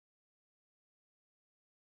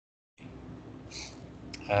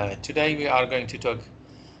Today we are going to talk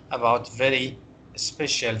about very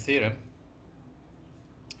special theorem.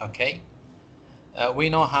 Okay, we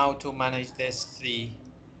know how to manage this three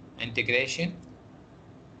integration.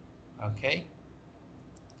 Okay,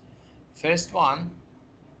 first one,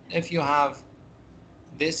 if you have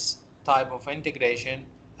this type of integration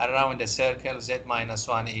around a circle z minus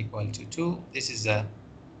 1 equal to 2, this is a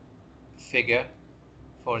figure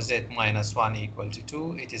for z minus 1 equal to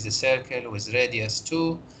 2. It is a circle with radius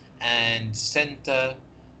 2 and center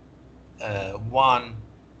 1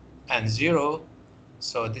 and 0.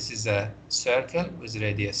 So this is a circle with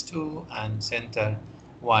radius 2 and center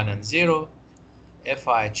 1 and 0. If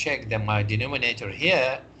I check my denominator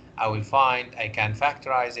here, I will find I can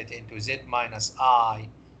factorize it into z minus I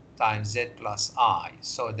times z plus I.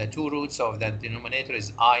 So the two roots of that denominator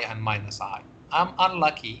is I and minus I. I'm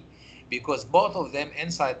unlucky because both of them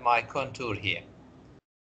inside my contour here.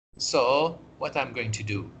 So what I'm going to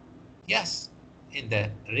do? Yes, in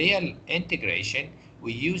the real integration,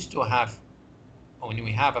 we used to have, when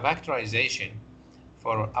we have a factorization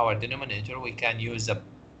for our denominator, we can use a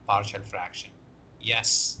partial fraction.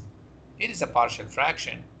 Yes, it is a partial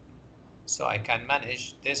fraction. So I can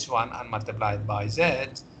manage this one and multiply it by z,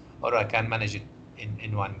 or I can manage it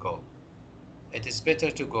in one go. It is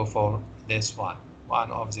better to go for this one. One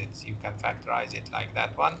of z, you can factorize it like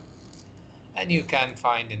that one. And you can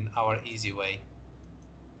find in our easy way,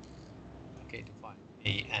 okay, to find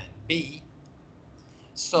a and b.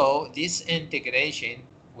 So this integration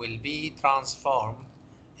will be transformed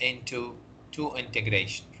into two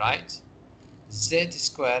integrations, right? Z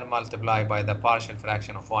square multiplied by the partial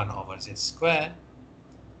fraction of 1 over z square.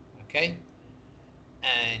 Okay,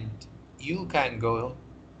 and you can go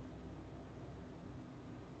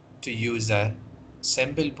to use a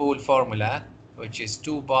simple pool formula, which is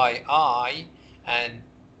 2 by I, and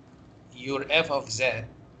your f of z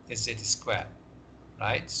is z square,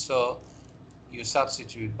 right? So you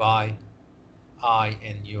substitute by I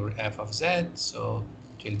in your f of z, so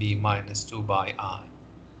it will be minus 2 by I.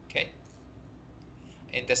 Okay.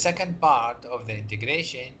 In the second part of the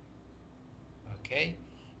integration, okay,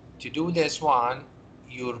 to do this one,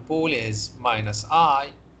 your pool is minus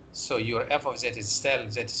I, so your f of z is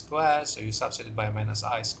still z square, so you substitute by minus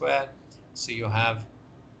I square, so you have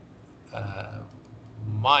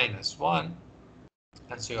minus 1,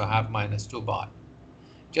 and so you have minus 2 by.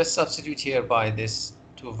 Just substitute here by these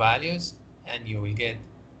two values, and you will get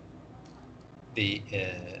the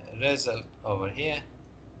result over here.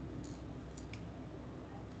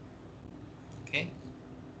 Okay,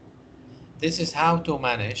 this is how to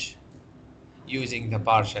manage using the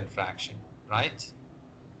partial fraction, right?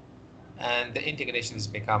 And the integration is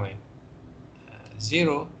becoming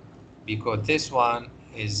 0 because this one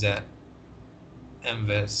is the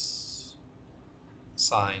inverse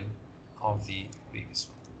sign of the previous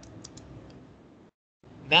one.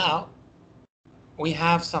 Now we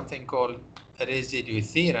have something called a residue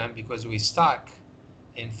theorem because we stuck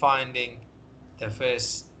in finding the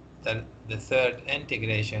third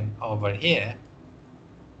integration over here.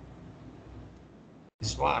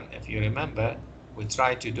 This one, if you remember, we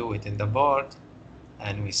tried to do it in the board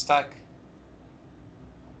and we stuck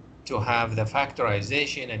to have the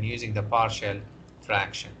factorization and using the partial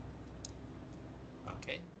fraction.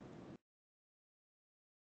 Okay.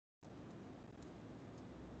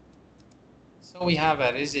 So we have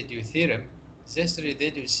a residue theorem. This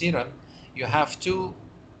residue theorem, you have two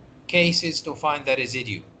cases to find the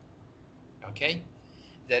residue. Okay.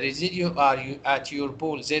 The residue are at your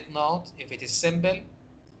pool z naught. If it is simple,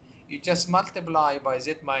 you just multiply by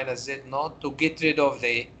z minus z naught to get rid of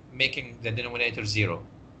the making the denominator 0.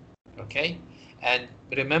 Okay, and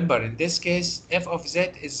remember in this case f of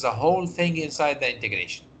z is the whole thing inside the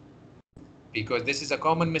integration, because this is a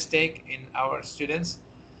common mistake in our students.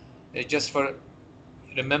 Just for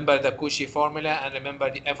remember the Cauchy formula and remember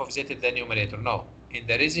the f of z is the numerator. No, in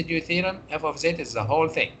the residue theorem f of z is the whole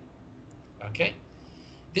thing. Okay,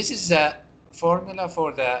 this is the formula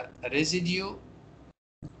for the residue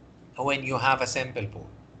when you have a sample pool.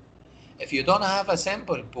 If you don't have a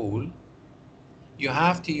sample pool, you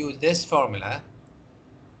have to use this formula.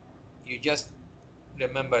 You just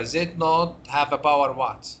remember z naught have a power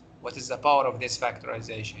what? What is the power of this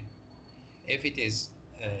factorization? If it is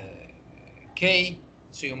k,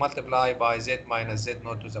 so you multiply by z minus z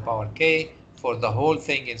naught to the power k for the whole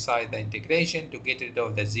thing inside the integration to get rid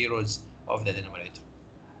of the zeros of the denominator.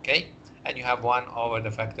 Okay, and you have 1 over the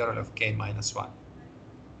factorial of k minus 1.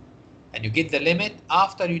 And you get the limit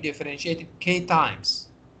after you differentiate k times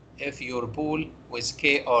if your pool with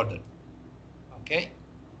k order. Okay,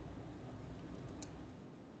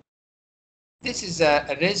 this is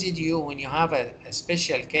a residue when you have a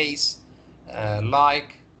special case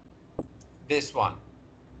like this one.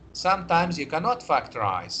 Sometimes you cannot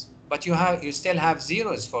factorize, but you still have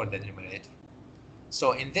zeros for the denominator.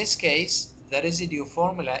 So in this case, the residue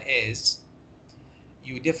formula is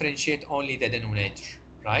you differentiate only the denominator,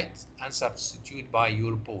 right? And substitute by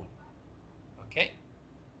your pool. Okay?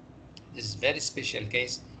 This is very special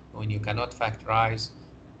case when you cannot factorize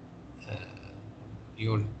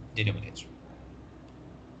your denominator.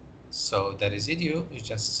 So the residue is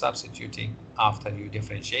just substituting after you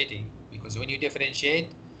differentiating, because when you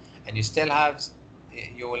differentiate and you still have,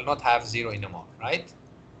 you will not have zero anymore, right?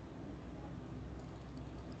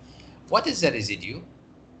 What is the residue?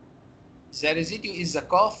 The residue is the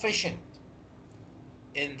coefficient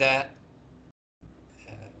in the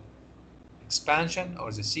expansion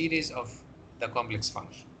or the series of the complex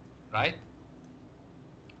function, right?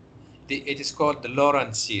 It is called the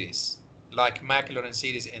Laurent series, like Maclaurin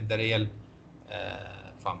series in the real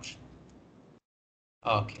function.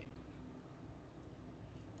 Okay.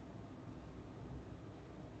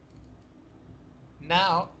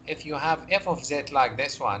 Now, if you have f of z like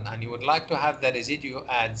this one, and you would like to have the residue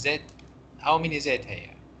at z, how many z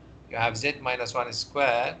here? You have z minus 1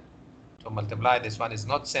 square. To multiply this one is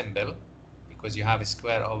not simple, because you have a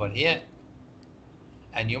square over here.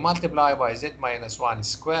 And you multiply by z minus 1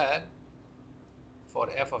 square for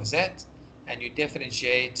f of z, and you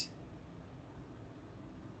differentiate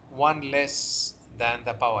 1 less than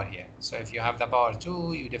the power here. So if you have the power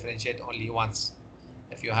 2, you differentiate only once.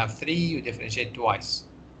 If you have 3, you differentiate twice.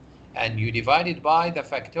 And you divide it by the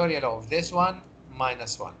factorial of this one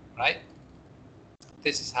minus 1, right?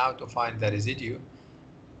 This is how to find the residue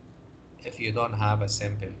if you don't have a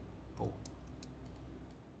simple pool.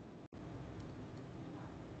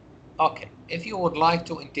 Okay, if you would like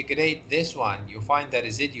to integrate this one, you find the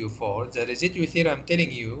residue for the residue theorem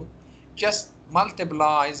telling you just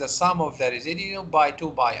multiply the sum of the residue by 2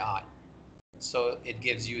 by I. So it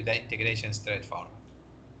gives you the integration straightforward.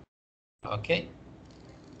 Okay.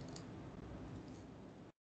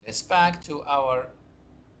 Let's back to our,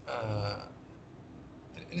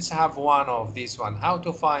 let's have one of this one. How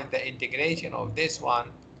to find the integration of this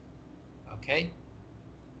one, okay,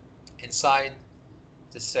 inside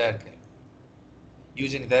the circle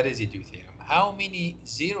using the residue theorem. How many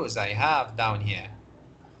zeros I have down here?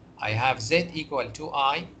 I have z equal to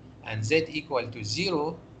I and z equal to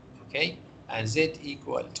 0, okay, and z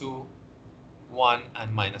equal to 1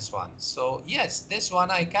 and minus 1. So yes, this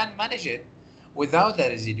one I can manage it without the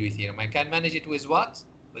residue theorem. I can manage it with what?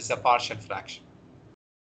 With the partial fraction.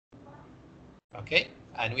 Okay,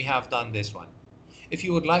 and we have done this one. If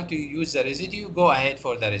you would like to use the residue, go ahead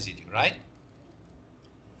for the residue, right?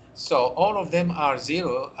 So all of them are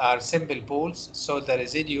simple pools. So the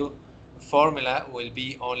residue formula will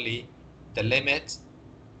be only the limit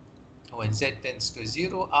when z tends to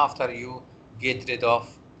 0 after you get rid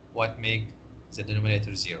of what make the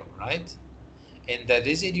denominator 0, right? In the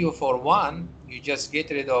residue for 1, you just get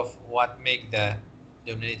rid of what make the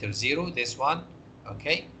denominator 0, this one,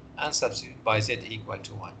 okay, and substitute by z equal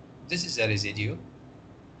to 1. This is the residue.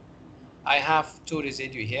 I have 2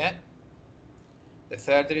 residue here, the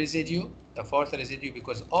third residue, the fourth residue,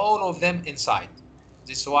 because all of them inside.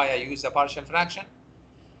 This is why I use the partial fraction.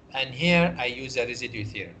 And here I use the residue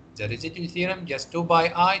theorem. The residue theorem, just 2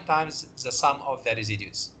 by I times the sum of the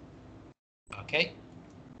residues. Okay?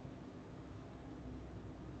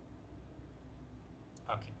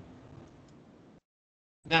 Okay.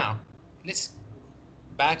 Now, let's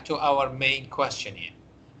back to our main question here.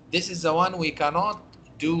 This is the one we cannot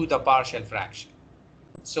do the partial fraction.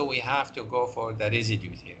 So we have to go for the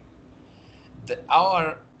residue theorem.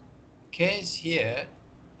 Our case here,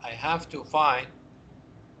 I have to find,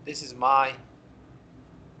 this is my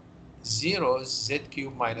zeros, z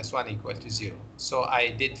cubed minus 1 equal to 0. So I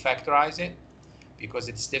did factorize it because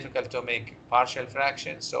it's difficult to make partial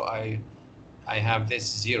fractions. So I have this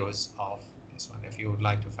zeros of this one if you would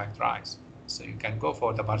like to factorize. So you can go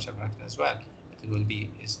for the partial fraction as well, but it will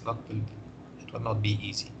not be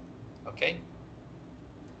easy. Okay.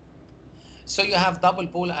 So you have double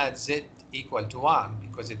pool at z equal to 1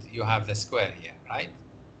 because you have the square here, right?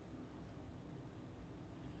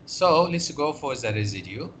 So let's go for the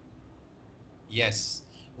residue. Yes.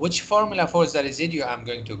 Which formula for the residue I'm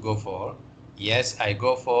going to go for? Yes, I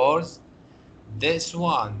go for this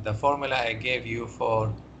one, the formula I gave you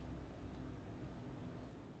for.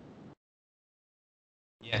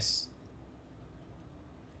 Yes.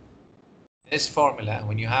 This formula,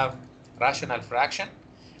 when you have rational fraction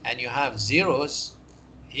and you have zeros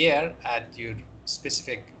here at your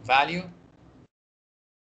specific value,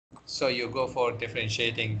 So you go for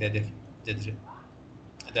differentiating the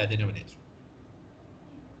denominator.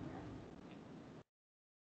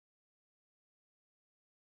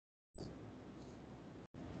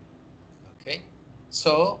 Okay,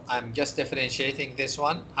 so I'm just differentiating this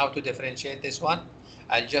one. How to differentiate this one?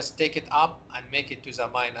 I'll just take it up and make it to the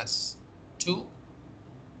minus 2.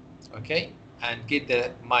 Okay, and get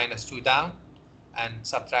the minus 2 down and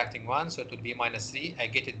subtracting 1, so it will be minus 3. I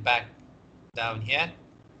get it back down here.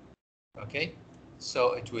 Okay,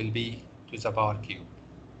 so it will be to the power cube.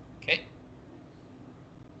 Okay,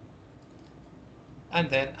 and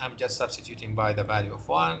then I'm just substituting by the value of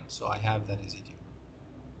 1, so I have the residue.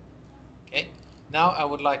 Okay, now I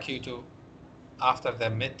would like you to, after the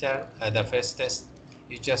midterm, the first test,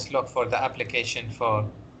 you just look for the application for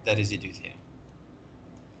the residue theorem.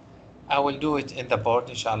 I will do it in the board,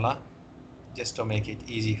 inshallah, just to make it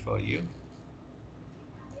easy for you.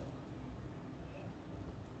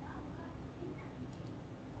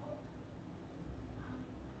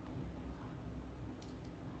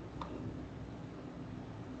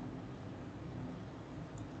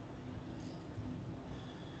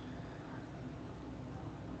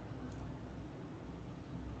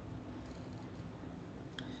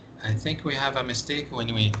 I think we have a mistake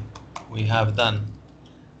when we have done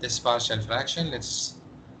this partial fraction. Let's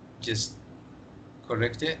just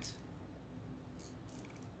correct it.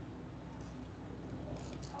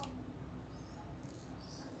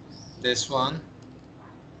 This one,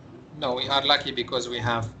 no, we are lucky because we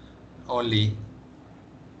have only,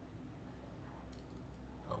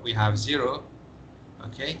 we have 0.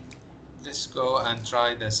 Okay, let's go and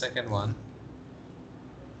try the second one.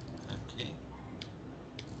 Okay,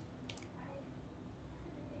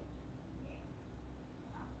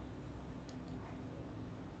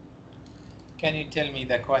 can you tell me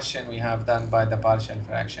the question we have done by the partial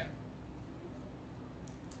fraction?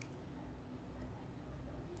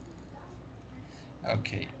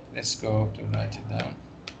 Okay, let's go to write it down.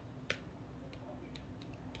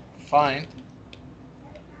 Find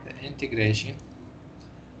the integration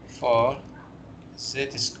for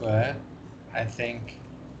z squared. I think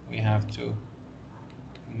we have to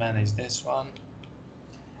manage this one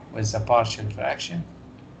with the partial fraction.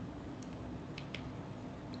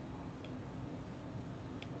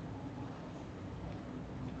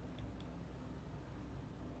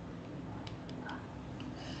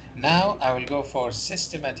 Now I will go for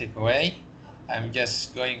systematic way. I'm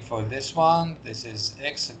just going for this one. This is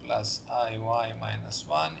x plus iy minus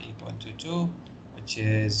 1 equal to 2, which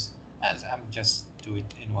is, as I'm just do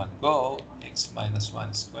it in one go, x minus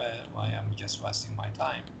 1 squared. Why I'm just wasting my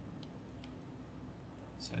time?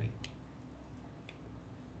 Sorry.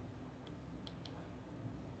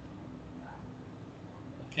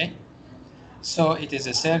 Okay, so it is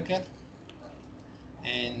a circle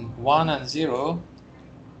in 1 and 0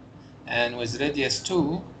 and with radius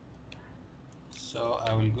 2, so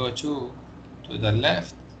I will go 2 to the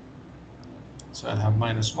left, so I'll have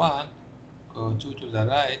minus 1, go 2 to the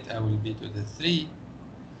right, I will be to the 3,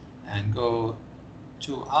 and go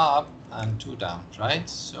 2 up and 2 down, right?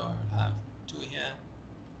 So I will have 2 here,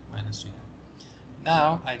 minus 2 here.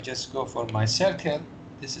 Now I just go for my circle.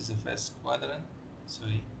 This is the first quadrant,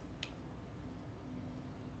 sorry.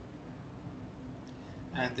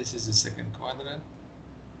 And this is the second quadrant,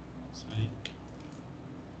 sorry.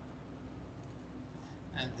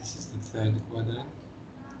 And this is the third quadrant,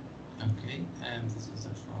 okay. And this is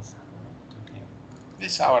the fourth quadrant, okay.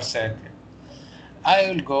 This is our circle.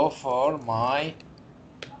 I will go for my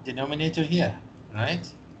denominator here, right?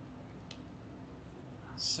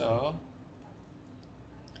 So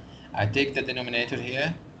I take the denominator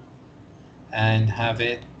here and have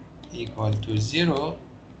it equal to 0.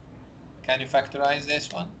 Can you factorize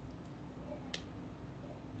this one?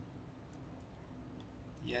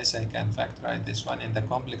 Yes, I can factorize this one in the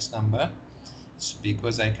complex number. It's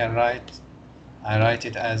because I write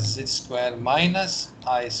it as z squared minus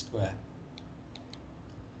I squared.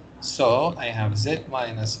 So I have z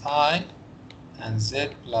minus I and z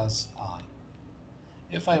plus I.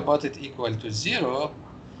 If I put it equal to 0,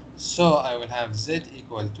 so I will have z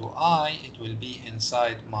equal to I. It will be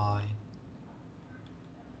inside my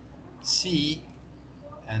C,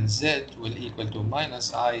 and z will equal to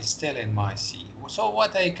minus I still in my C. So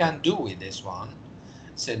what I can do with this one,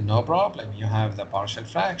 said no problem, you have the partial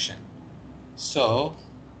fraction. So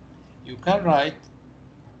you can write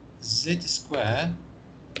z squared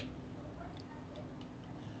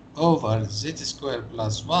over z squared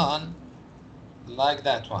plus 1 like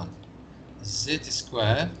that one. Z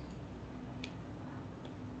squared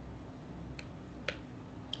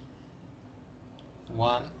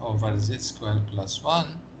 (1 over z squared plus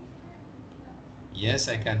 1) Yes,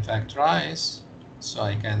 I can factorize. So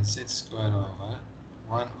I can z square over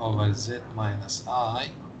 1 over z minus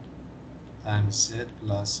I times z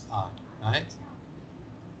plus I, right?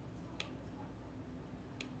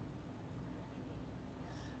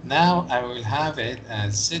 Now I will have it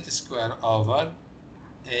as z square over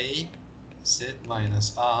a z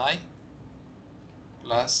minus I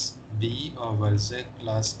plus b over z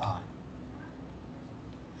plus I.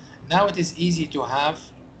 Now it is easy to have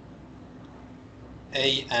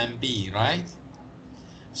a and b, right?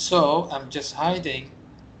 So I'm just hiding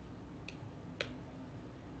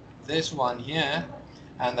this one here,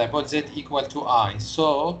 and I put z equal to I.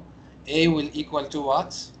 So a will equal to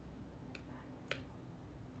what?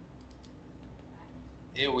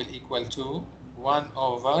 A will equal to 1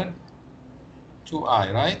 over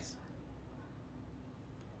 2i, right?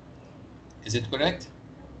 Is it correct?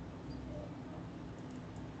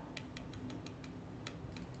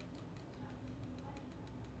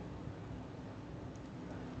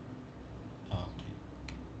 Okay.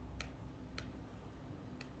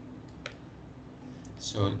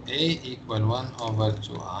 So a equal 1 over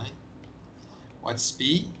 2i. What's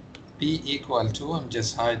b? b equal to, I'm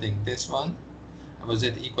just hiding this one. Was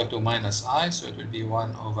it equal to minus I, so it will be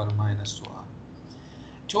 1 over minus 2i.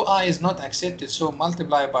 2i is not accepted, so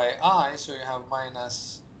multiply by I, so you have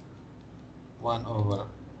minus 1 over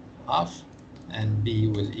half, and b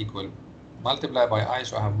will equal, multiply by I,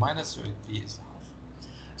 so I have minus, so b is half.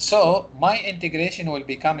 So my integration will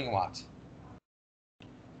be coming what?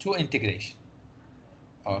 2 integration.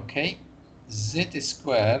 Okay, z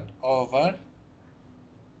squared over,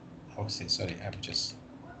 oh, sorry, I'm just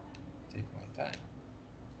take my time.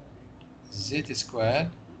 Z squared,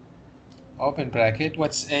 open bracket,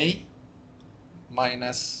 what's a?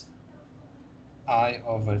 Minus I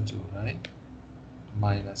over 2, right?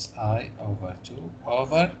 Minus I over 2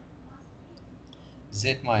 over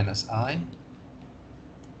z minus I,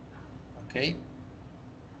 okay,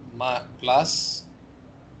 plus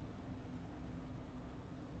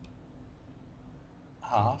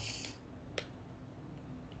half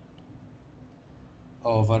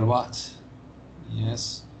over what?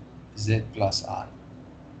 Yes, z plus I.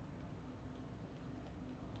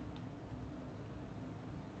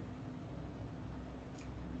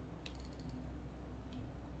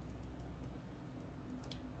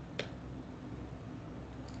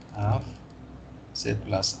 Half z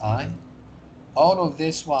plus I. All of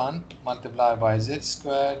this one multiplied by z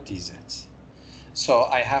squared dz. So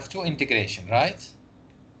I have 2 integration, right?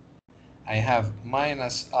 I have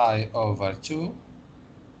minus I over 2.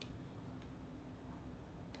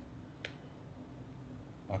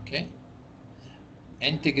 Okay.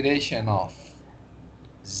 Integration of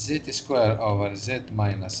z squared over z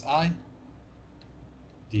minus I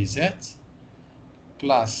dz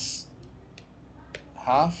plus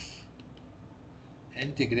half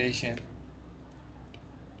integration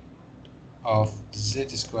of z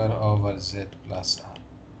squared over z plus I,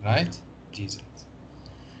 right? dz.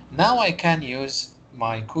 Now I can use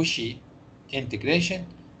my Cauchy integration,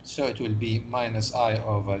 so it will be minus I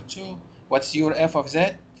over 2. What's your f of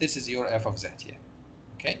z? This is your f of z here.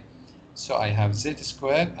 Okay, so I have z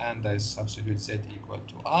squared, and I substitute z equal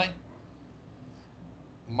to I,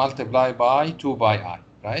 multiply by 2 by I,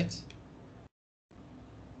 right?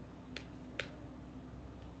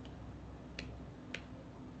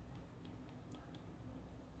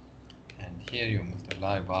 And here you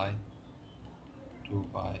multiply by 2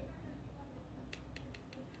 by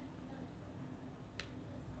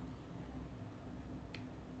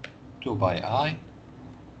 2 by I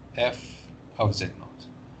f of z naught,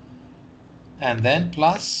 and then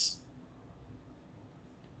plus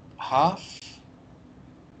half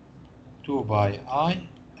 2 by I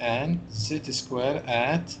and z squared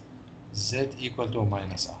at z equal to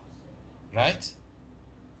minus I, right?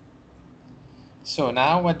 So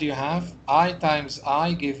now what do you have? I times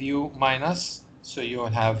I give you minus, so you will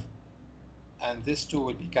have, and this 2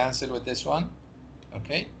 will be cancelled with this one,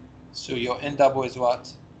 okay? So you end up with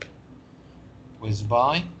what? With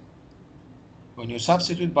by, when you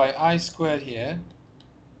substitute by I squared here,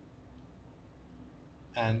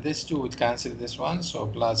 and this 2 would cancel this one, so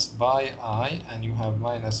plus by I, and you have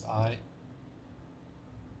minus I,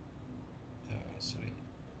 sorry,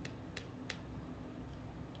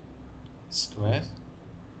 squared.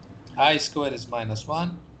 I squared is minus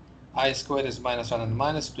 1, I squared is minus 1, and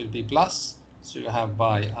minus it will be plus, so you have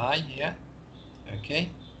by I here, okay,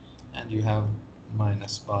 and you have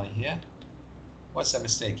minus by here. What's the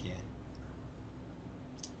mistake here?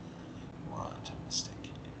 What a mistake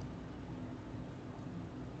here.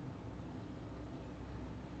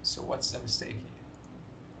 So what's the mistake here?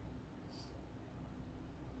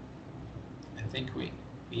 think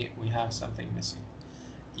we have something missing.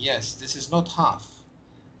 Yes, this is not half.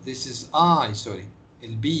 This is I, sorry.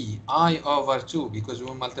 It'll be I over 2 because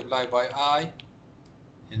we multiply by I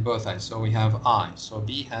in both sides. So we have I. So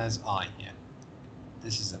B has I here.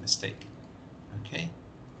 This is a mistake. Okay.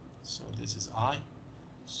 So this is I.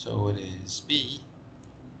 So it is B.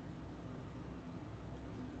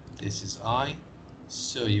 This is I.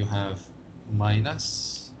 So you have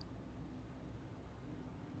minus.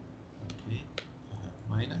 Okay. You have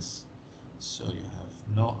minus. So you have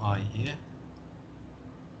no I here.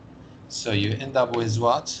 So you end up with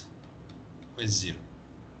what? With 0.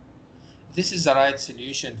 This is the right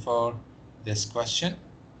solution for this question.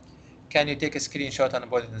 Can you take a screenshot and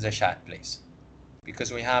put it in the chat, please?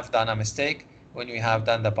 Because we have done a mistake when we have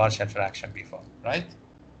done the partial fraction before, right?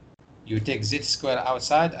 You take z squared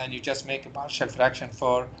outside and you just make a partial fraction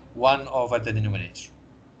for 1 over the denominator.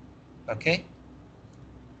 Okay?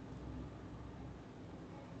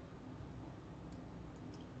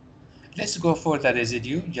 Let's go for the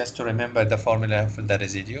residue, just to remember the formula for the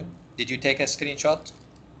residue. Did you take a screenshot?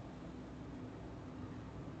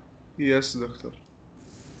 Yes, doctor.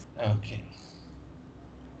 Okay.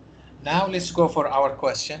 Now let's go for our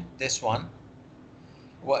question, this one.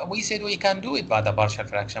 Well, we said we can do it by the partial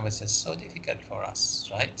fraction, but it's so difficult for us,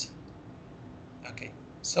 right? Okay,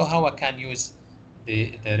 so how I can use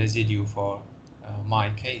the residue for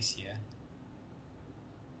my case here?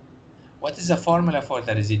 What is the formula for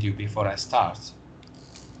the residue before I start?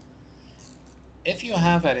 If you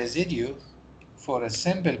have a residue for a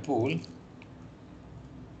simple pool,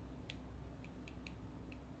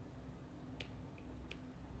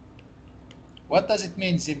 what does it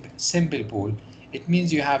mean, simple pool? It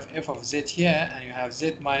means you have f of z here and you have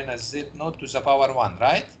z minus z naught to the power 1,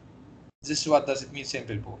 right? This is what does it mean,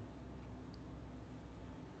 simple pool.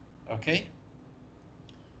 Okay?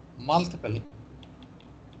 Multiple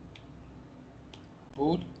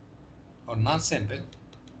pool or non-simple,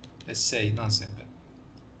 let's say non-simple,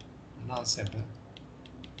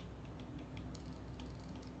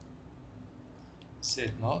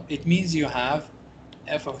 z naught. It means you have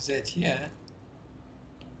f of z here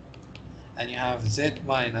and you have z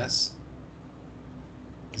minus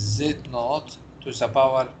z naught to the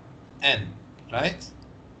power n, right?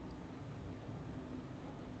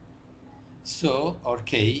 So, or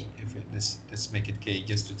k, if it, let's make it k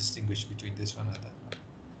just to distinguish between this one and that one.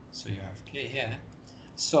 So you have k here.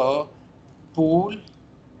 So pool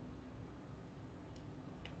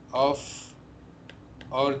of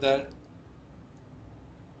order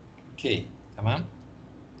k, tamam?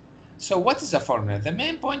 So what is the formula? The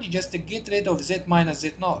main point is just to get rid of z minus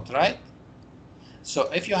z naught, right? So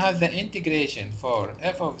if you have the integration for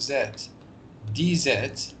f of z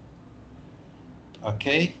dz,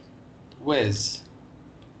 okay, with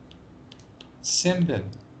simple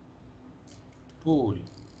pool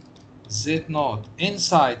z naught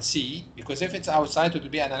inside C, because if it's outside it will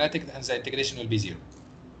be analytic and the integration will be 0.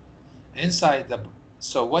 Inside the,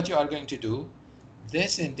 so what you are going to do,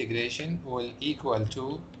 this integration will equal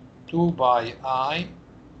to 2 by I,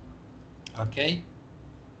 okay,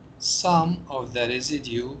 sum of the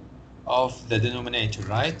residue of the denominator,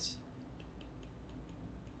 right?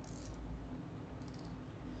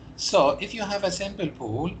 So if you have a simple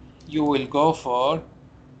pool, you will go for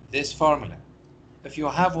this formula. If you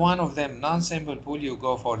have one of them non-simple pool, you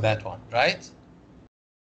go for that one, right?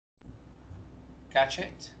 Catch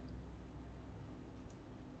it?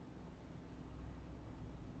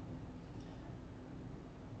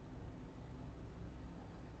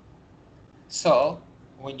 So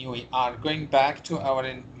when you are going back to our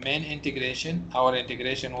main integration, our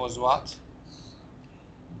integration was what?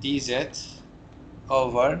 dz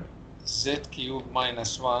over z cubed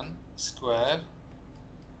minus 1 square,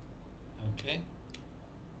 okay,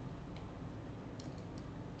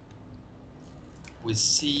 with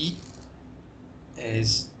C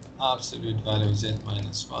is absolute value z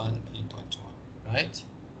minus 1 equal to 1, right?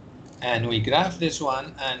 And we graph this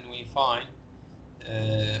one and we find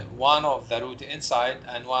one of the root inside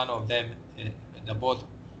and one of them,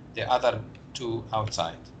 the other two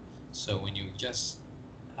outside. So when you just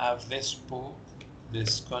have this pool,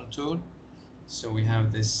 this contour, so we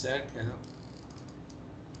have this circle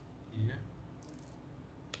here,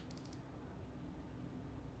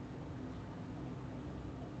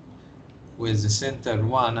 with the center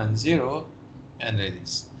 1 and 0 and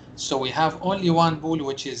radius. So we have only one pool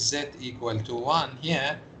which is z equal to 1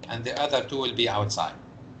 here, and the other two will be outside.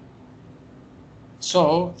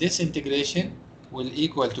 So this integration will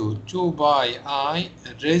equal to 2 by I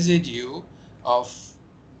residue of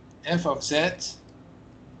f of z,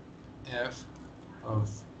 f of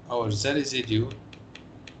or the residue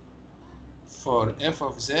for f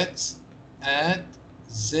of z at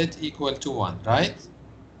z equal to 1, right?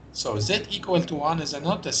 So z equal to 1 is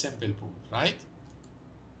not a simple pool, right?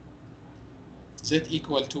 Z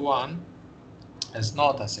equal to 1 is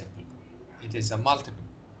not a simple pool. It is a multiple.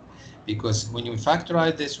 Because when you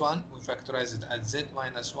factorize this one, we factorize it at z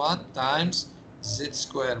minus 1 times z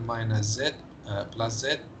squared minus z plus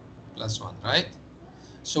z plus 1, right?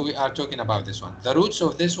 So we are talking about this one. The roots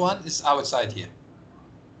of this one is outside here.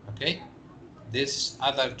 Okay? This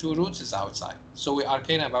other two roots is outside. So we are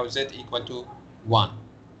caring about z equal to 1.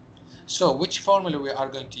 So which formula we are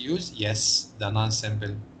going to use? Yes, the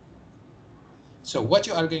non-simple. So what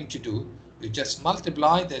you are going to do, you just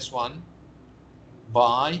multiply this one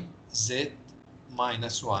by z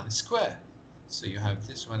minus 1 squared. So you have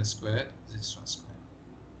this one squared, this one squared.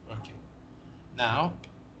 Okay. Now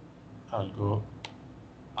I'll go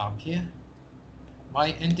up here.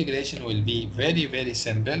 My integration will be very, very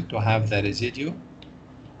simple to have the residue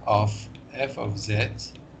of f of z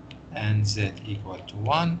and z equal to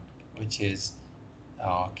 1, which is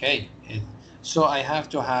okay. So I have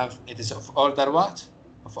to have, it is of order what?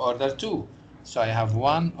 Of order 2. So I have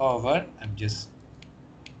 1 over,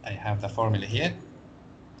 I have the formula here.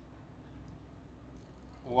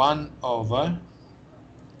 1 over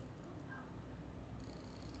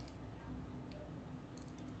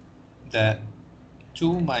the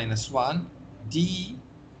 2 minus 1 d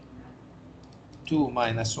 2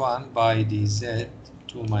 minus 1 by dz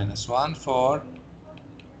 2 minus 1 for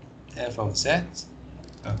f of z,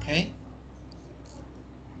 okay?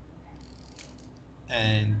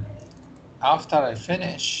 And after I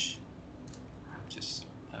finish,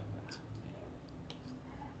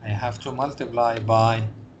 I have to multiply by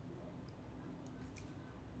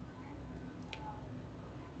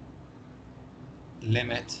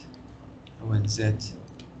limit when z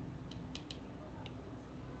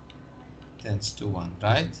tends to 1,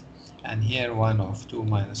 right? And here 1 of 2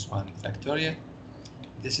 minus 1 factorial.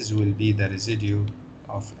 This will be the residue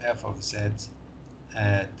of f of z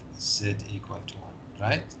at z equal to 1,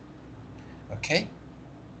 right? Okay.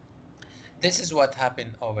 This is what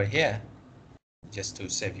happened over here, just to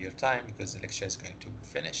save your time because the lecture is going to be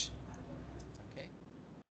finished. Okay.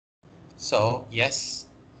 So yes,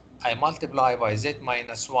 I multiply by z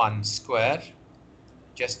minus 1 square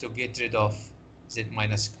just to get rid of z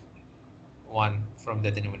minus 1 from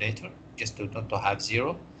the denominator, just to not to have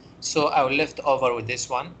 0. So I will left over with this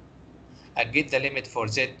one. I get the limit for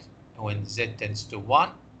z when z tends to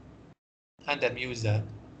 1, and then use the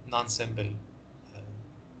non-simple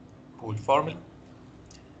pool formula.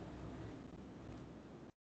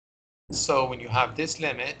 So when you have this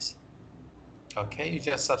limit, okay, you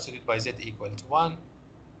just substitute by z equal to 1,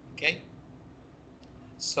 okay?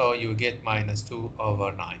 So you get minus 2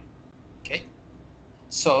 over 9, okay?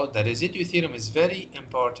 So the residue theorem is very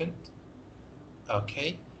important,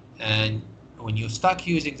 okay? And when you start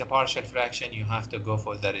using the partial fraction, you have to go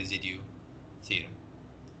for the residue theorem.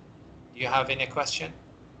 Do you have any question?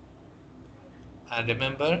 And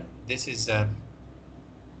remember, this is the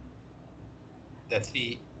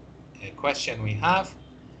 3 question we have.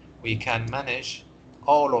 We can manage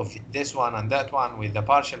all of this one and that one with the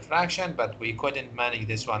partial fraction, but we couldn't manage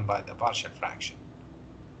this one by the partial fraction.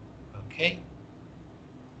 Okay.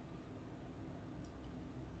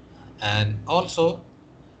 And also,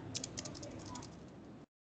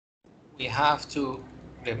 we have to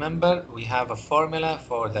remember we have a formula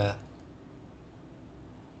for the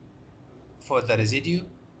residue.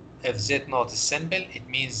 If z naught is simple, it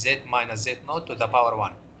means z minus z naught to the power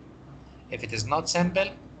 1. If it is not simple,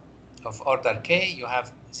 of order k, you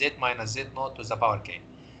have z minus z naught to the power k.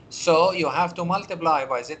 So you have to multiply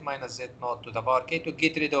by z minus z naught to the power k to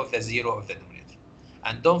get rid of the 0 of the denominator.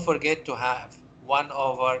 And don't forget to have 1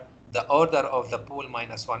 over the order of the pool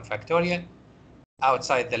minus 1 factorial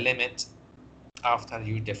outside the limit after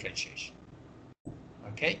your differentiation.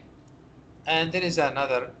 Okay? And there is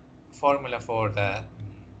another formula for the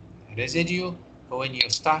residue when you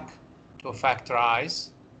stack to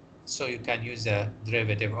factorize. So you can use the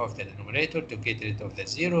derivative of the denominator to get rid of the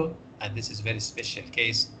 0. And this is a very special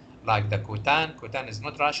case like the cotan. Cotan is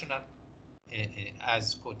not rational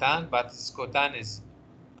as cotan, but cotan is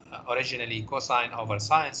originally cosine over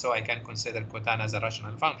sine. So I can consider cotan as a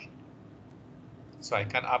rational function. So I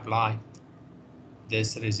can apply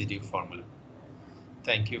this residue formula.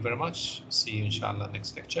 Thank you very much. See you inshallah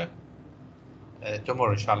next lecture.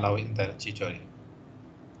 Tomorrow inshallah in the tutorial.